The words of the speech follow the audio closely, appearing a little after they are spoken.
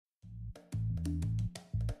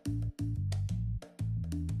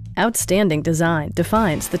Outstanding design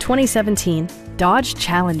defines the 2017 Dodge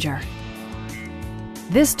Challenger.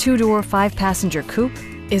 This two-door, five-passenger coupe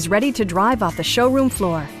is ready to drive off the showroom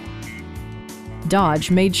floor.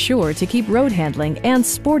 Dodge made sure to keep road handling and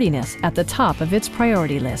sportiness at the top of its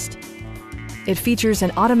priority list. It features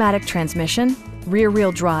an automatic transmission,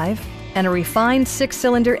 rear-wheel drive, and a refined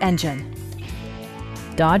six-cylinder engine.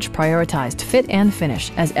 Dodge prioritized fit and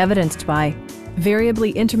finish as evidenced by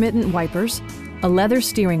variably intermittent wipers, a leather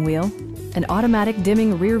steering wheel, an automatic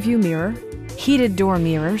dimming rear-view mirror, heated door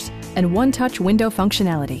mirrors, and one-touch window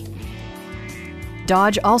functionality.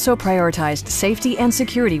 Dodge also prioritized safety and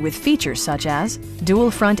security with features such as dual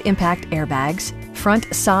front impact airbags,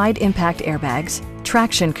 front side impact airbags,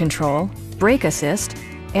 traction control, brake assist,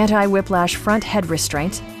 anti-whiplash front head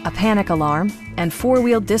restraints, a panic alarm, and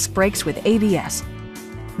four-wheel disc brakes with ABS.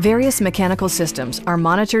 Various mechanical systems are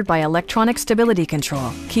monitored by electronic stability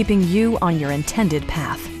control, keeping you on your intended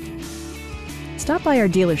path. Stop by our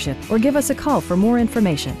dealership or give us a call for more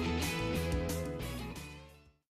information.